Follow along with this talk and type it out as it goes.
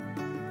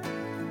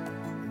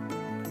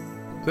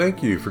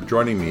Thank you for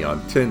joining me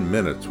on 10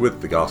 Minutes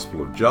with the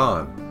Gospel of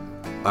John.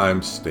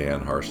 I'm Stan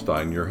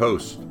Harstein, your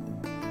host.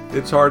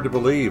 It's hard to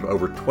believe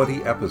over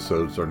 20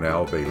 episodes are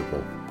now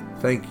available.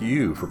 Thank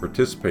you for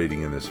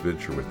participating in this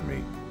venture with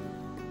me.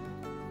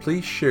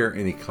 Please share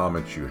any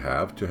comments you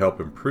have to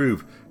help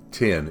improve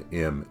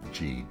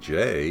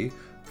 10MGJ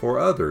for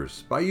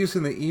others by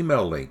using the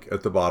email link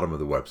at the bottom of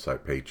the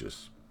website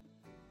pages.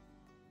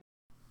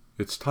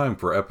 It's time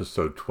for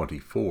episode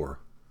 24,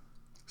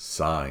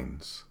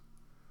 Signs.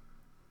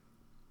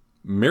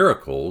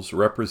 Miracles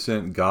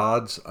represent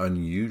God's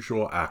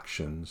unusual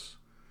actions,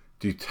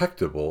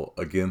 detectable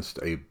against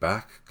a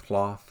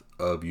backcloth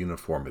of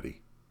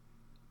uniformity.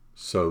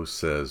 So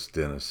says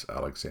Dennis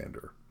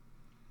Alexander.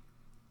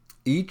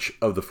 Each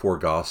of the four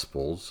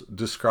Gospels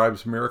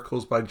describes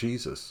miracles by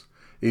Jesus,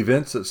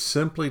 events that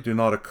simply do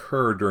not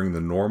occur during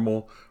the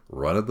normal,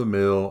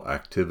 run-of-the-mill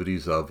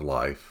activities of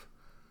life.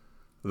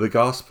 The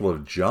Gospel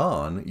of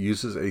John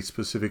uses a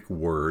specific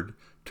word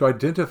to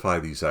identify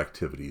these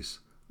activities,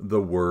 the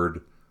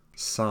word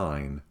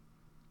sign.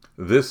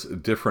 This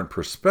different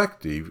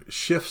perspective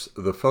shifts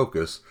the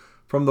focus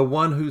from the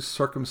one whose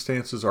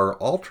circumstances are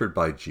altered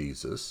by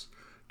Jesus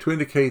to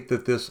indicate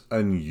that this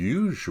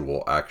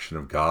unusual action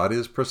of God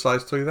is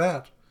precisely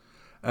that,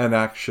 an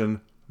action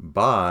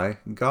by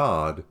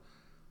God.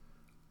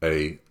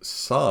 A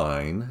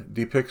sign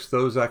depicts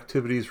those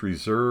activities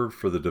reserved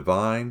for the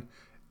divine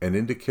and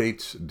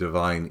indicates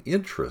divine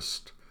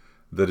interest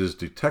that is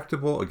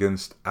detectable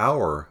against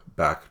our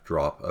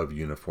backdrop of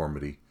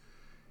uniformity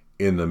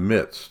in the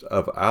midst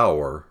of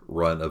our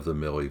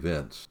run-of-the-mill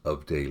events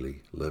of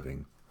daily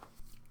living.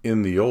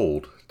 In the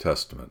Old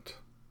Testament,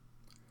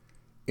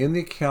 in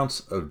the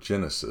accounts of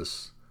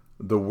Genesis,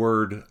 the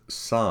word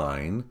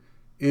sign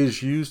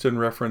is used in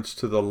reference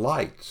to the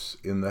lights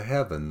in the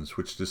heavens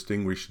which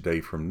distinguish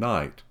day from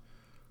night,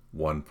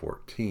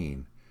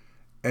 1:14,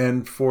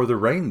 and for the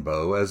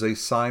rainbow as a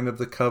sign of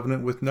the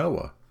covenant with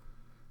Noah,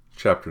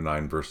 chapter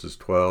 9, verses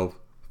 12,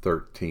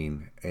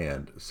 13,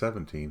 and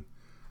 17.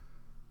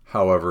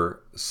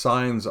 However,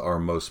 signs are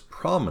most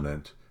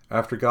prominent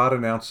after God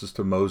announces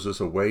to Moses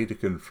a way to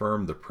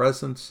confirm the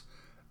presence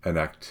and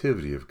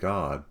activity of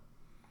God.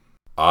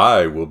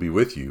 I will be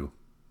with you.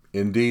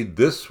 Indeed,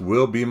 this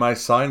will be my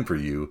sign for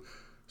you,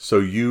 so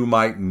you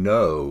might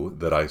know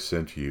that I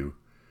sent you.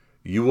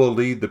 You will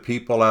lead the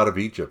people out of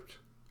Egypt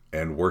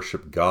and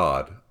worship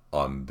God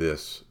on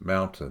this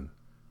mountain.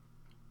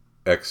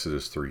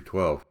 Exodus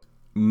 3:12.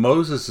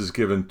 Moses is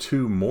given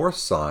two more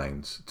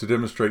signs to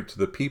demonstrate to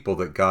the people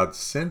that God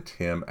sent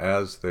him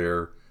as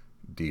their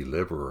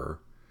deliverer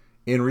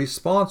in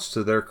response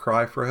to their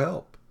cry for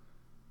help.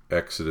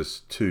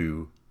 Exodus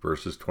 2,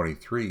 verses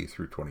 23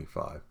 through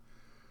 25.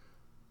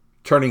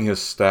 Turning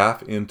his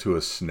staff into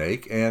a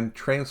snake and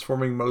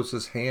transforming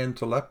Moses' hand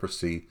to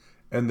leprosy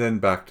and then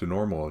back to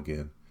normal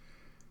again.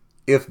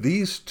 If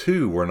these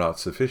two were not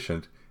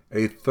sufficient,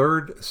 a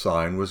third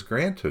sign was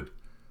granted,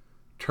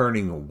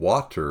 turning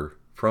water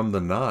from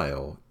the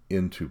Nile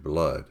into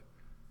blood.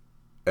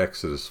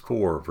 Exodus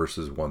 4,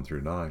 verses 1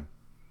 through 9.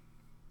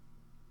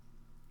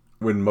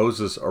 When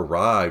Moses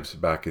arrives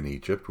back in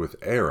Egypt with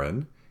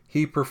Aaron,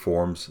 he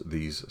performs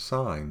these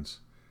signs.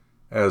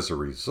 As a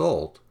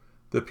result,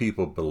 the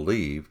people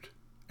believed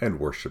and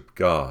worshiped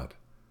God.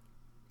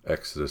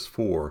 Exodus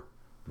 4,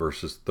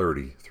 verses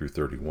 30 through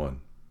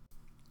 31.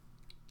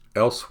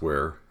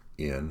 Elsewhere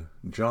in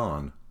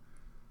John,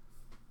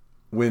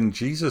 when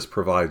Jesus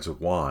provides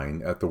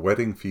wine at the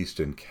wedding feast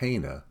in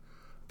Cana,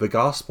 the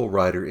gospel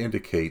writer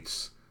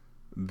indicates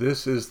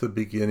this is the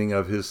beginning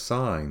of his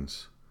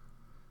signs.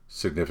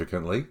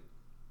 Significantly,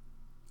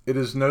 it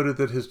is noted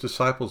that his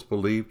disciples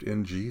believed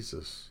in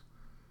Jesus.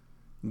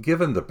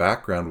 Given the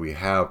background we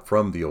have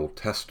from the Old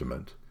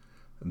Testament,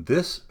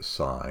 this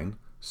sign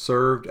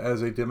served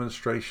as a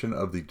demonstration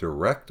of the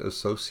direct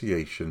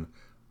association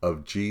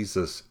of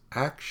Jesus'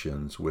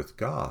 actions with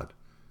God.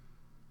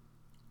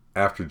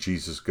 After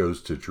Jesus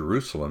goes to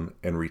Jerusalem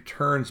and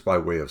returns by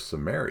way of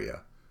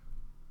Samaria,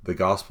 the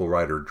gospel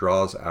writer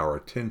draws our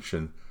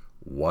attention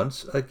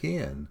once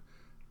again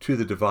to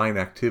the divine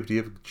activity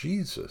of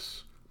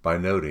Jesus by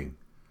noting,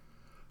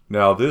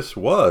 "Now this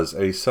was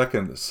a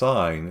second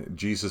sign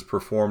Jesus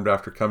performed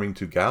after coming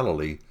to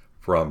Galilee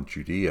from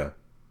Judea."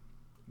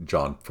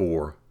 John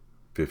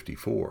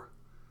 4:54.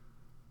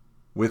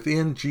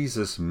 Within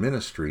Jesus'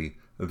 ministry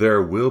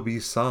there will be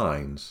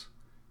signs.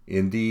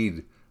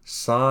 Indeed,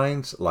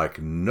 signs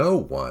like no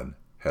one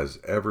has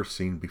ever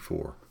seen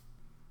before.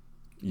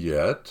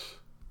 Yet,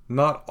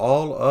 not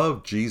all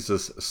of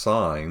Jesus'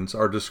 signs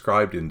are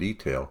described in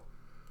detail.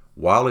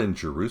 While in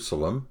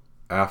Jerusalem,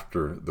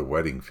 after the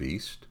wedding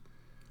feast,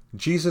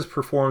 Jesus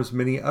performs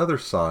many other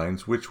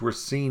signs which were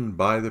seen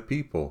by the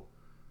people.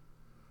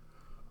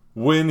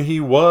 When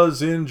he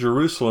was in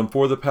Jerusalem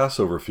for the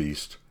Passover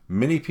feast,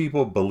 many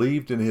people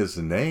believed in his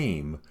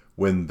name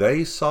when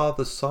they saw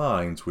the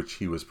signs which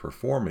he was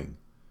performing.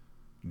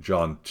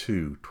 John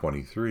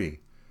 2:23.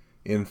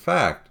 In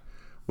fact,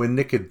 when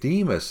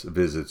Nicodemus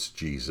visits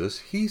Jesus,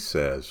 he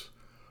says,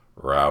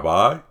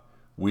 "Rabbi,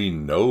 "We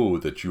know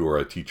that you are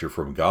a teacher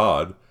from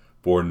God,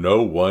 for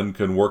no one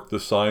can work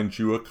the signs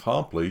you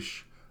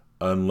accomplish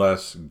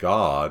unless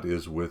God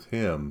is with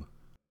him."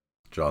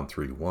 John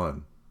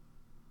 3:1.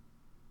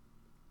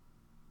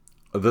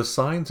 The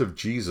signs of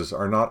Jesus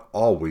are not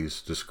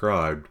always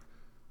described,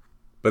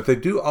 but they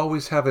do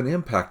always have an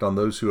impact on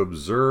those who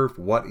observe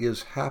what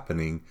is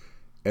happening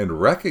and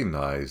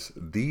recognize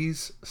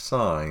these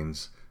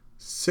signs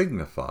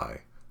signify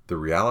the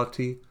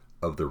reality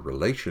of the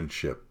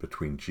relationship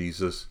between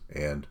Jesus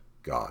and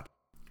God.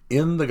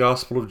 In the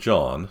Gospel of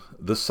John,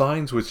 the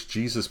signs which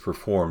Jesus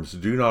performs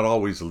do not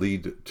always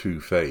lead to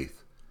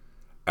faith.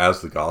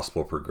 As the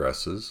Gospel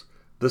progresses,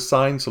 the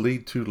signs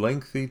lead to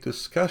lengthy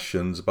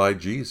discussions by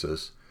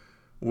Jesus,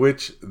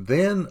 which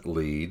then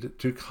lead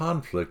to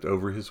conflict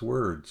over his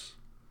words.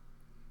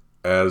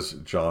 As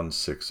John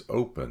 6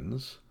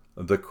 opens,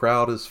 the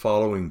crowd is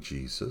following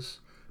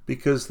Jesus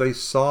because they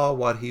saw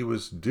what he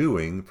was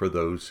doing for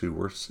those who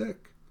were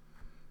sick,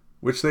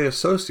 which they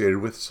associated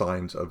with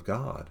signs of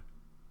God.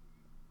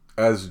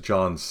 As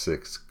John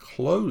 6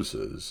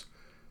 closes,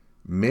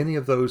 many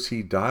of those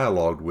he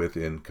dialogued with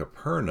in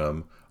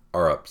Capernaum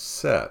are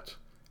upset,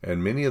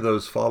 and many of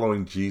those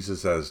following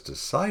Jesus as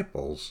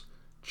disciples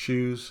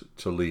choose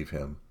to leave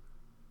him.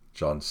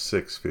 John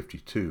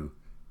 6:52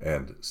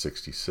 and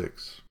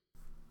 66.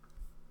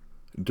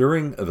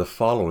 During the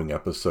following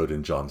episode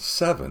in John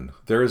 7,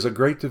 there is a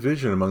great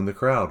division among the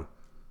crowd.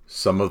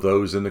 Some of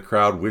those in the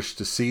crowd wish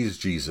to seize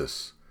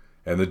Jesus,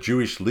 and the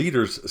Jewish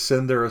leaders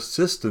send their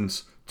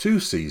assistants to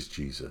seize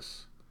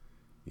Jesus.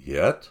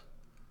 Yet,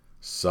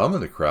 some in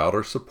the crowd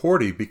are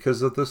supportive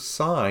because of the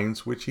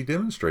signs which he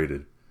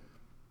demonstrated.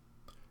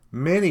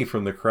 Many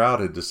from the crowd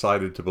had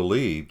decided to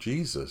believe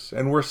Jesus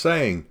and were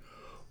saying,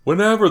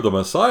 "Whenever the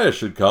Messiah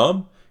should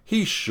come,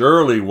 he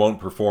surely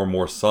won't perform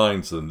more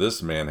signs than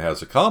this man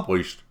has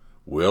accomplished,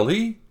 will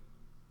he?"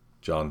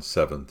 John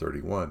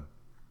 7:31.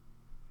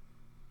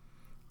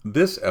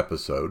 This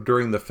episode,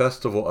 during the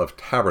Festival of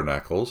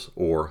Tabernacles,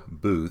 or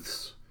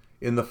Booths,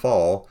 in the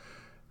fall,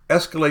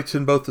 escalates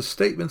in both the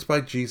statements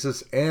by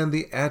Jesus and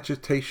the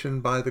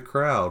agitation by the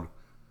crowd.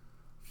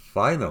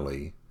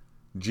 Finally,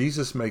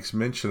 Jesus makes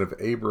mention of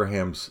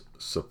Abraham's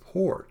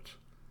support,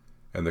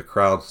 and the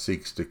crowd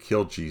seeks to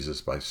kill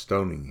Jesus by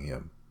stoning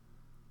him.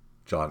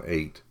 John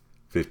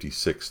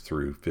 8:56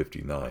 through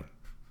 59.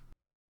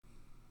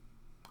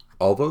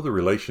 Although the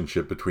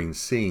relationship between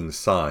seeing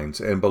signs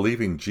and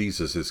believing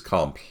Jesus is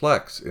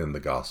complex in the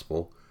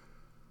Gospel,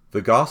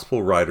 the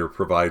Gospel writer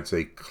provides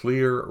a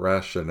clear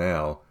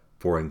rationale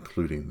for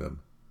including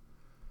them.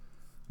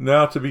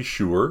 Now, to be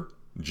sure,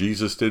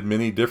 Jesus did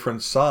many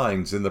different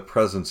signs in the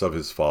presence of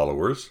his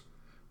followers,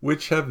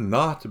 which have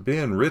not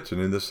been written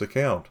in this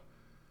account.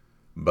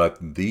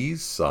 But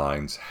these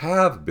signs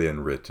have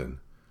been written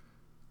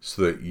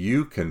so that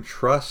you can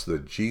trust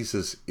that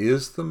Jesus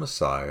is the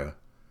Messiah,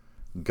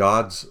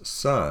 God's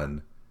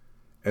Son,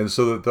 and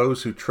so that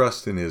those who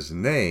trust in his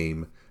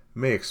name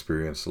may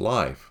experience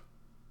life.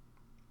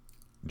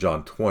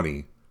 John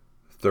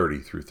 20:30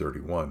 through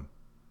 31.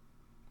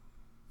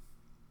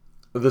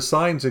 The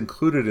signs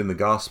included in the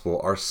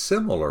Gospel are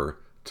similar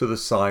to the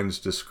signs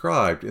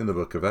described in the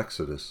book of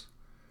Exodus.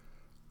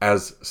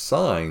 As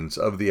signs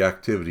of the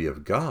activity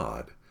of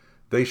God,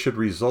 they should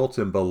result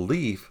in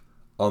belief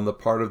on the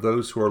part of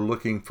those who are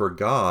looking for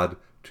God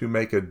to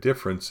make a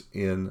difference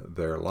in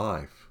their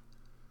life.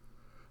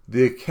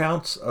 The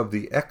accounts of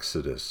the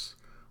Exodus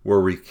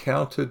were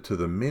recounted to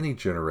the many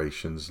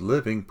generations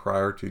living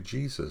prior to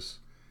Jesus,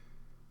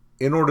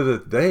 in order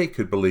that they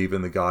could believe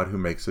in the God who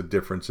makes a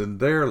difference in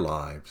their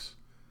lives.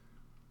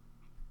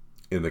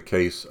 In the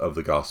case of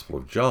the Gospel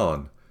of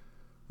John,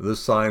 the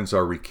signs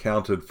are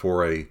recounted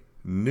for a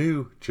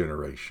new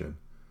generation,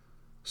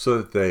 so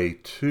that they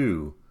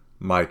too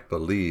might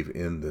believe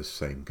in this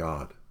same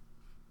God.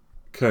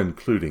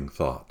 Concluding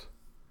thought.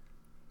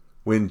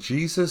 When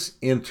Jesus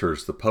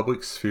enters the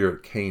public sphere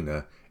at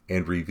Cana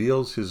and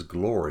reveals his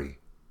glory,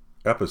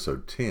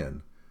 episode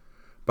 10,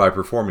 by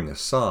performing a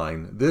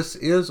sign, this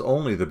is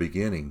only the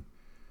beginning.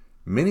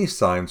 Many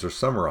signs are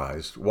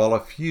summarized, while a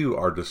few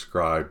are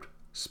described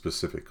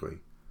specifically.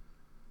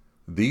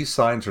 These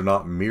signs are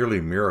not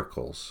merely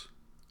miracles,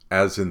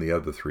 as in the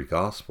other three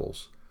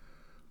Gospels,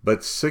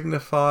 but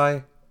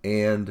signify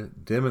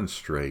and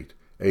demonstrate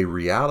a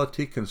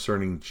reality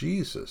concerning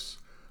Jesus,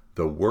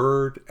 the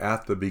Word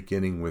at the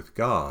beginning with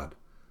God,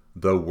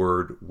 the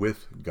Word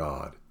with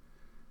God.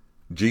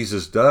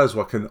 Jesus does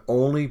what can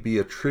only be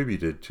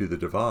attributed to the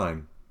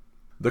divine.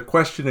 The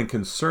question and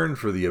concern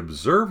for the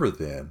observer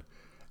then,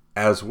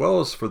 as well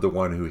as for the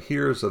one who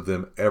hears of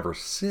them ever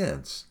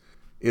since,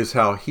 is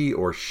how he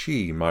or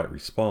she might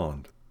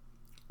respond.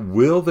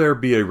 Will there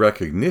be a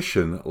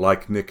recognition,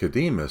 like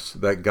Nicodemus,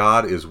 that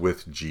God is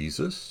with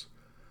Jesus?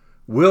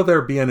 Will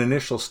there be an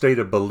initial state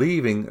of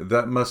believing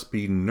that must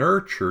be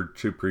nurtured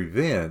to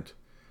prevent,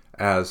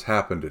 as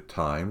happened at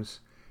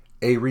times,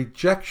 a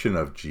rejection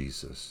of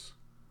Jesus?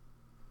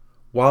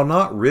 While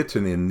not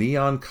written in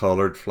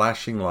neon-colored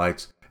flashing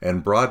lights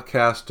and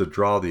broadcast to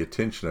draw the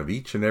attention of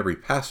each and every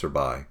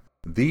passerby,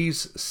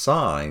 These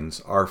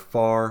signs are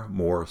far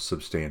more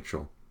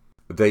substantial.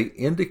 They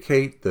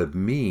indicate the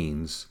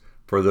means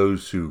for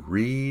those who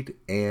read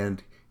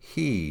and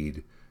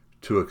heed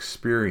to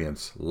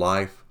experience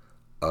life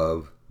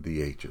of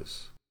the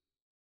ages.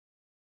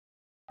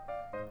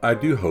 I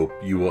do hope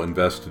you will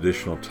invest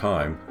additional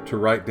time to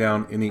write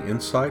down any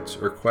insights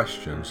or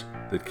questions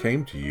that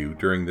came to you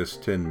during this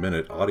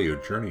 10-minute audio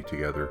journey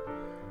together.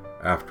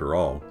 After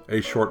all,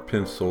 a short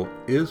pencil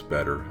is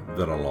better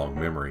than a long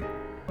memory.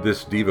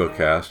 This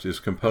DevoCast is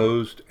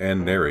composed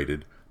and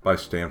narrated by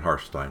Stan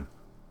Harstein.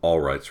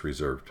 All rights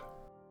reserved.